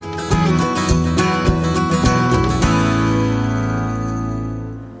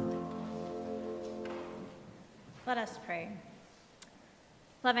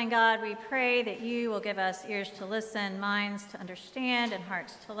Loving God, we pray that you will give us ears to listen, minds to understand, and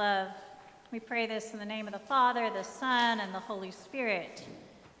hearts to love. We pray this in the name of the Father, the Son, and the Holy Spirit.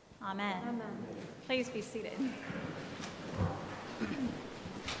 Amen. Amen. Please be seated.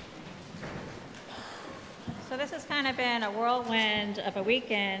 So this has kind of been a whirlwind of a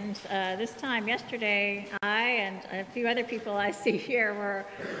weekend. This time yesterday, I and a few other people I see here were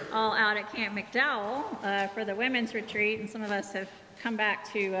all out at Camp McDowell for the women's retreat, and some of us have come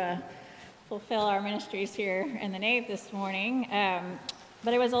back to fulfill our ministries here in the nave this morning.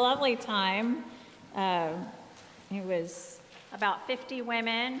 But it was a lovely time. It was about 50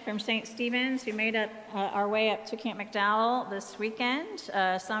 women from St. Stephen's who made up our way up to Camp McDowell this weekend,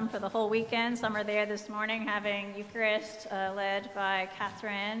 some for the whole weekend. Some are there this morning having Eucharist led by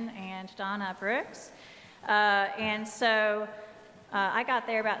Catherine and Donna Brooks. And so I got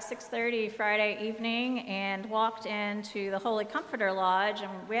there about 6:30 Friday evening and walked into the Holy Comforter Lodge,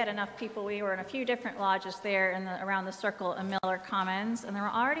 and we had enough people. We were in a few different lodges there around the circle of Miller Commons, and there were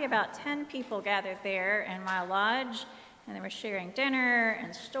already about 10 people gathered there in my lodge, and they were sharing dinner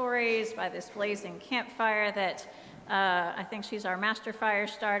and stories by this blazing campfire that I think she's our master fire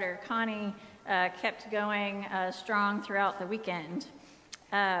starter, Connie, kept going strong throughout the weekend.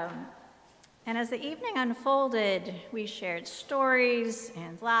 And as the evening unfolded, we shared stories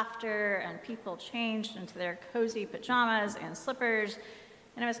and laughter, and people changed into their cozy pajamas and slippers,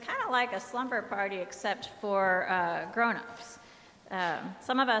 and it was kind of like a slumber party except for grown-ups.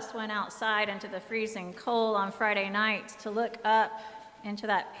 Some of us went outside into the freezing cold on Friday night to look up into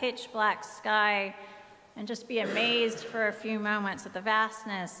that pitch black sky and just be amazed for a few moments at the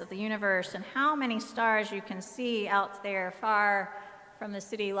vastness of the universe and how many stars you can see out there far from the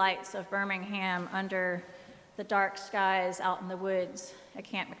city lights of Birmingham under the dark skies out in the woods at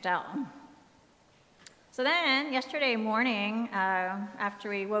Camp McDowell. So then, yesterday morning,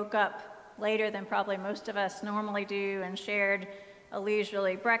 after we woke up later than probably most of us normally do and shared a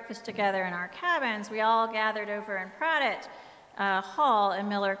leisurely breakfast together in our cabins, we all gathered over in Pratt Hall in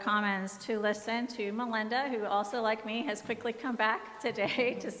Miller Commons to listen to Melinda, who also, like me, has quickly come back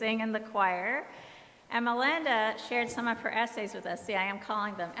today to sing in the choir. And Melinda shared some of her essays with us. See, I am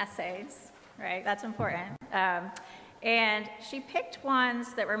calling them essays, right? That's important. And she picked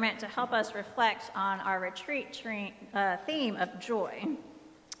ones that were meant to help us reflect on our retreat theme of joy.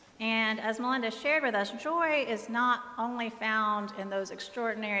 And as Melinda shared with us, joy is not only found in those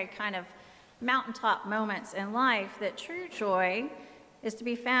extraordinary kind of mountaintop moments in life, that true joy is to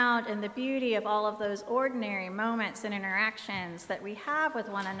be found in the beauty of all of those ordinary moments and interactions that we have with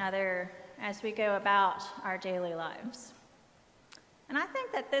one another as we go about our daily lives. And I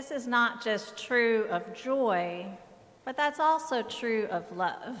think that this is not just true of joy, but that's also true of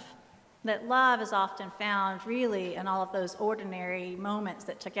love. That love is often found really in all of those ordinary moments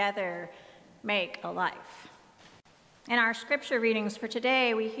that together make a life. In our scripture readings for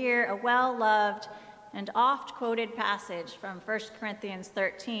today, we hear a well-loved and oft-quoted passage from 1 Corinthians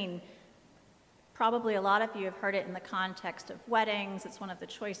 13. Probably a lot of you have heard it in the context of weddings. It's one of the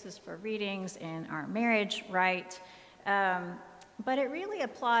choices for readings in our marriage rite. But it really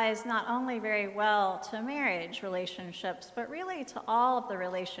applies not only very well to marriage relationships, but really to all of the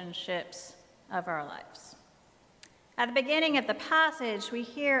relationships of our lives. At the beginning of the passage, we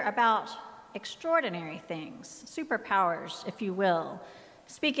hear about extraordinary things, superpowers, if you will,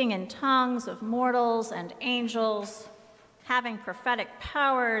 speaking in tongues of mortals and angels, having prophetic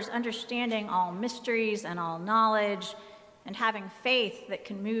powers, understanding all mysteries and all knowledge, and having faith that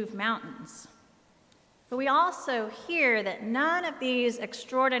can move mountains. But we also hear that none of these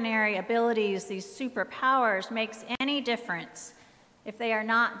extraordinary abilities, these superpowers, makes any difference if they are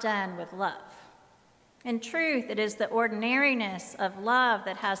not done with love. In truth, it is the ordinariness of love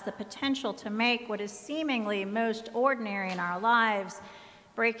that has the potential to make what is seemingly most ordinary in our lives,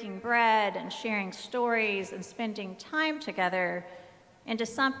 breaking bread and sharing stories and spending time together, into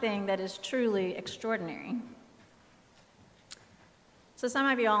something that is truly extraordinary. So some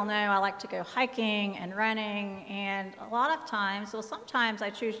of you all know I like to go hiking and running, and a lot of times, well, sometimes I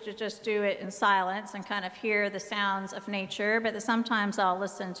choose to just do it in silence and kind of hear the sounds of nature, but sometimes I'll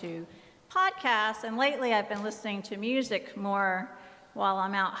listen to podcasts, and lately I've been listening to music more while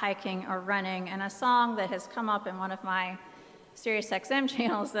I'm out hiking or running, and a song that has come up in one of my SiriusXM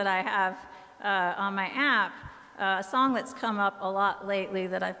channels that I have on my app, a song that's come up a lot lately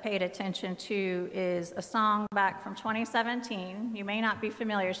that I've paid attention to is a song back from 2017. You may not be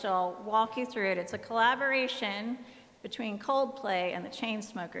familiar, so I'll walk you through it. It's a collaboration between Coldplay and the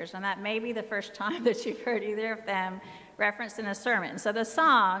Chainsmokers, and that may be the first time that you've heard either of them referenced in a sermon. So the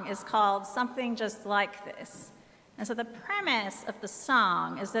song is called Something Just Like This. And so the premise of the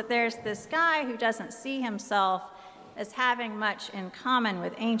song is that there's this guy who doesn't see himself as having much in common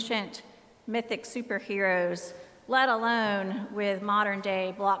with ancient mythic superheroes, let alone with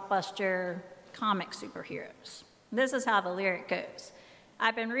modern-day blockbuster comic superheroes. This is how the lyric goes.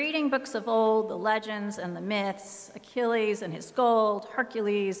 I've been reading books of old, the legends and the myths, Achilles and his gold,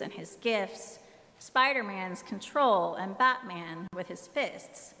 Hercules and his gifts, Spider-Man's control, and Batman with his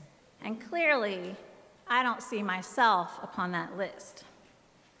fists. And clearly, I don't see myself upon that list.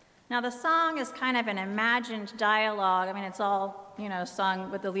 Now, the song is kind of an imagined dialogue. I mean, it's all,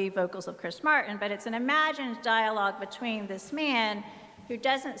 sung with the lead vocals of Chris Martin, but it's an imagined dialogue between this man who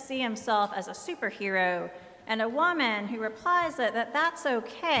doesn't see himself as a superhero and a woman who replies that that's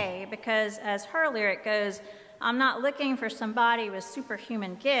okay because, as her lyric goes, I'm not looking for somebody with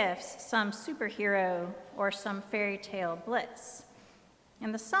superhuman gifts, some superhero, or some fairy tale bliss.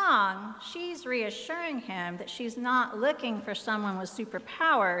 In the song, she's reassuring him that she's not looking for someone with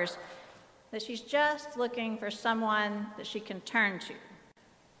superpowers, that she's just looking for someone that she can turn to.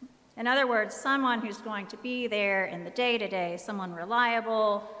 In other words, someone who's going to be there in the day-to-day, someone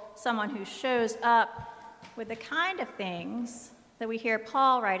reliable, someone who shows up with the kind of things that we hear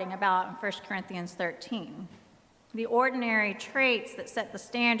Paul writing about in 1 Corinthians 13, the ordinary traits that set the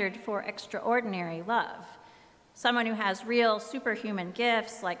standard for extraordinary love. Someone who has real superhuman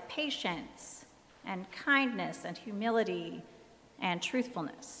gifts like patience and kindness and humility and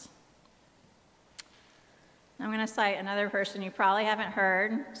truthfulness. I'm going to cite another person you probably haven't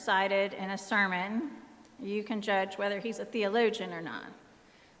heard cited in a sermon. You can judge whether he's a theologian or not.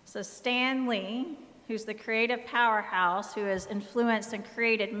 So Stan Lee, who's the creative powerhouse who has influenced and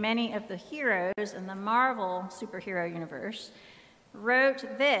created many of the heroes in the Marvel superhero universe, wrote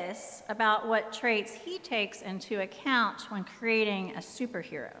this about what traits he takes into account when creating a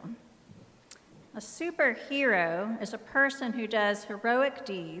superhero. A superhero is a person who does heroic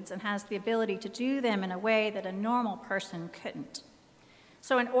deeds and has the ability to do them in a way that a normal person couldn't.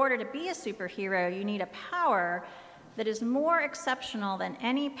 So in order to be a superhero, you need a power that is more exceptional than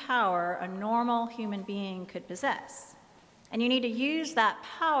any power a normal human being could possess. And you need to use that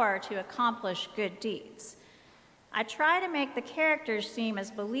power to accomplish good deeds. I try to make the characters seem as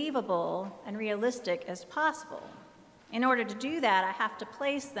believable and realistic as possible. In order to do that, I have to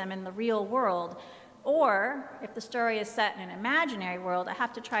place them in the real world, or if the story is set in an imaginary world, I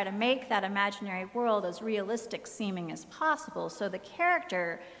have to try to make that imaginary world as realistic seeming as possible so the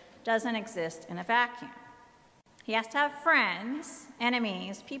character doesn't exist in a vacuum. He has to have friends,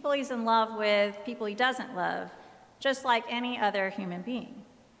 enemies, people he's in love with, people he doesn't love, just like any other human being.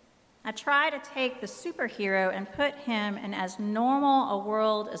 I try to take the superhero and put him in as normal a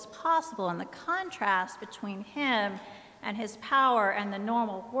world as possible, and the contrast between him and his power and the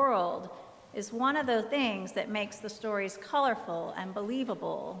normal world is one of the things that makes the stories colorful and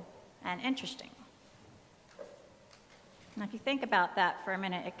believable and interesting. Now, if you think about that for a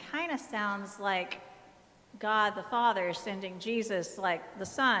minute, it kind of sounds like God the Father sending Jesus, like the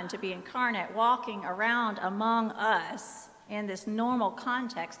Son, to be incarnate, walking around among us in this normal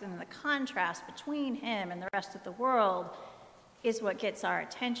context, and the contrast between him and the rest of the world is what gets our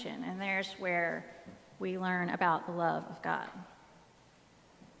attention, and there's where we learn about the love of God.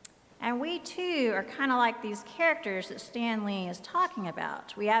 And we too are kind of like these characters that Stan Lee is talking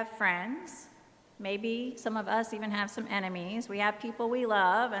about. We have friends, maybe some of us even have some enemies. We have people we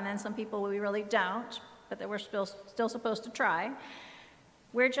love, and then some people we really don't, but that we're still supposed to try.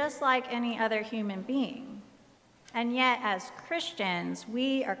 We're just like any other human being. And yet, as Christians,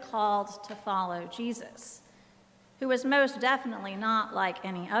 we are called to follow Jesus, who was most definitely not like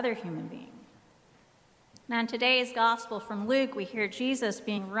any other human being. Now, in today's gospel from Luke, we hear Jesus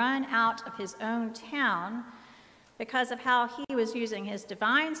being run out of his own town because of how he was using his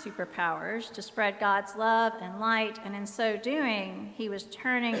divine superpowers to spread God's love and light, and in so doing, he was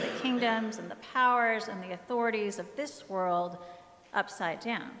turning the kingdoms and the powers and the authorities of this world upside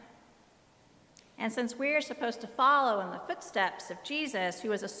down. And since we're supposed to follow in the footsteps of Jesus, who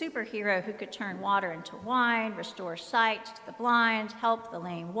was a superhero who could turn water into wine, restore sight to the blind, help the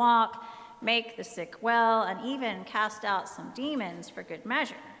lame walk, make the sick well, and even cast out some demons for good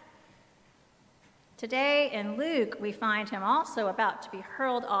measure. Today in Luke, we find him also about to be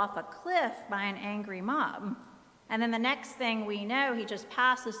hurled off a cliff by an angry mob. And then the next thing we know, he just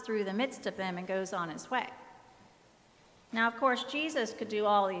passes through the midst of them and goes on his way. Now, of course, Jesus could do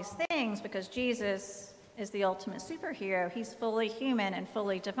all these things because Jesus is the ultimate superhero. He's fully human and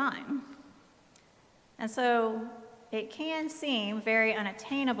fully divine. And so it can seem very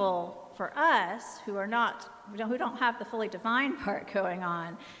unattainable for us who don't have the fully divine part going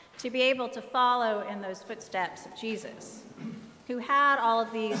on to be able to follow in those footsteps of Jesus, who had all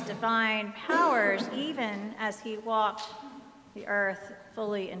of these divine powers even as he walked the earth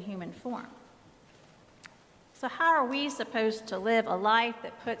fully in human form. So how are we supposed to live a life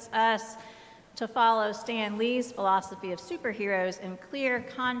that puts us to follow Stan Lee's philosophy of superheroes in clear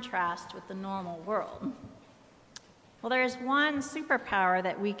contrast with the normal world? Well, there is one superpower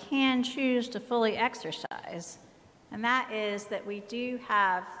that we can choose to fully exercise, and that is that we do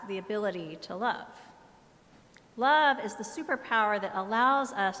have the ability to love. Love is the superpower that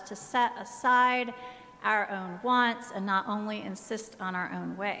allows us to set aside our own wants and not only insist on our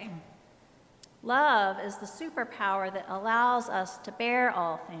own way. Love is the superpower that allows us to bear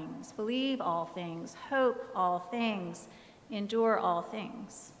all things, believe all things, hope all things, endure all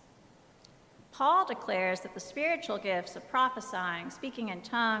things. Paul declares that the spiritual gifts of prophesying, speaking in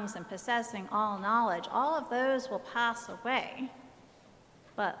tongues, and possessing all knowledge, all of those will pass away.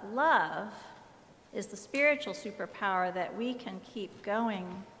 But love is the spiritual superpower that we can keep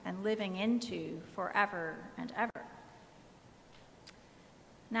going and living into forever and ever.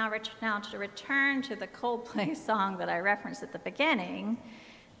 Now to return to the Coldplay song that I referenced at the beginning,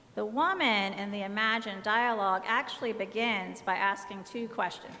 the woman in the imagined dialogue actually begins by asking two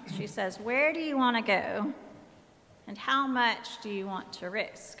questions. She says, "Where do you want to go? And how much do you want to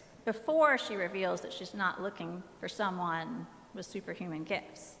risk?" before she reveals that she's not looking for someone with superhuman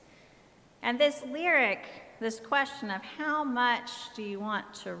gifts. And this lyric, this question of how much do you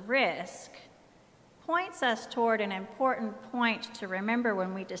want to risk, points us toward an important point to remember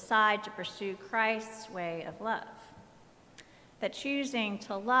when we decide to pursue Christ's way of love. That choosing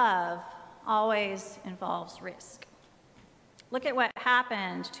to love always involves risk. Look at what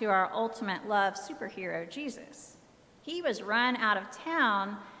happened to our ultimate love superhero, Jesus. He was run out of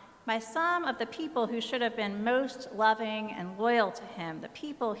town by some of the people who should have been most loving and loyal to him, the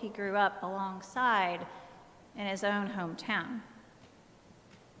people he grew up alongside in his own hometown.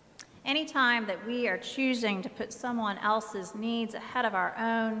 Anytime that we are choosing to put someone else's needs ahead of our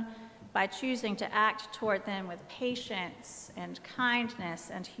own, by choosing to act toward them with patience and kindness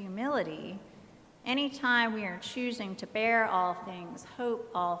and humility, anytime we are choosing to bear all things,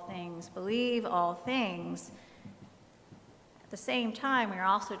 hope all things, believe all things, at the same time, we are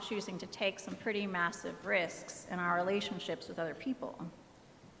also choosing to take some pretty massive risks in our relationships with other people.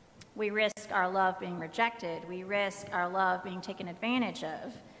 We risk our love being rejected. We risk our love being taken advantage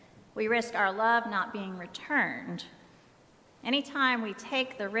of. We risk our love not being returned. Anytime we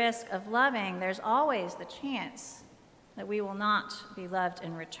take the risk of loving, there's always the chance that we will not be loved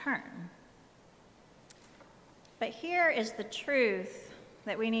in return. But here is the truth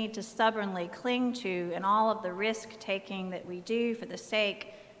that we need to stubbornly cling to in all of the risk-taking that we do for the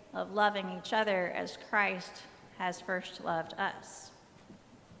sake of loving each other as Christ has first loved us.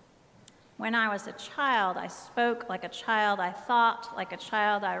 When I was a child, I spoke like a child, I thought like a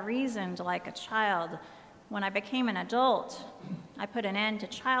child, I reasoned like a child. When I became an adult, I put an end to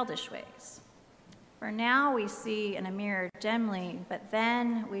childish ways. For now we see in a mirror dimly, but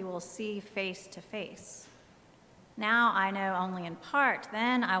then we will see face to face. Now I know only in part,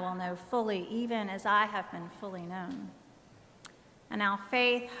 then I will know fully, even as I have been fully known. And now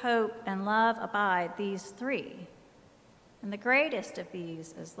faith, hope, and love abide, these three. And the greatest of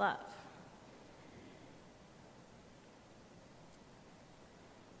these is love.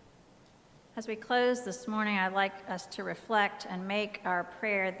 As we close this morning, I'd like us to reflect and make our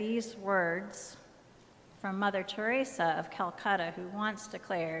prayer these words from Mother Teresa of Calcutta, who once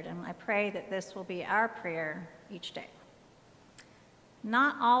declared, and I pray that this will be our prayer each day.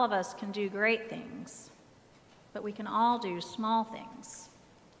 Not all of us can do great things, but we can all do small things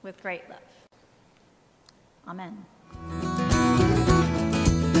with great love. Amen.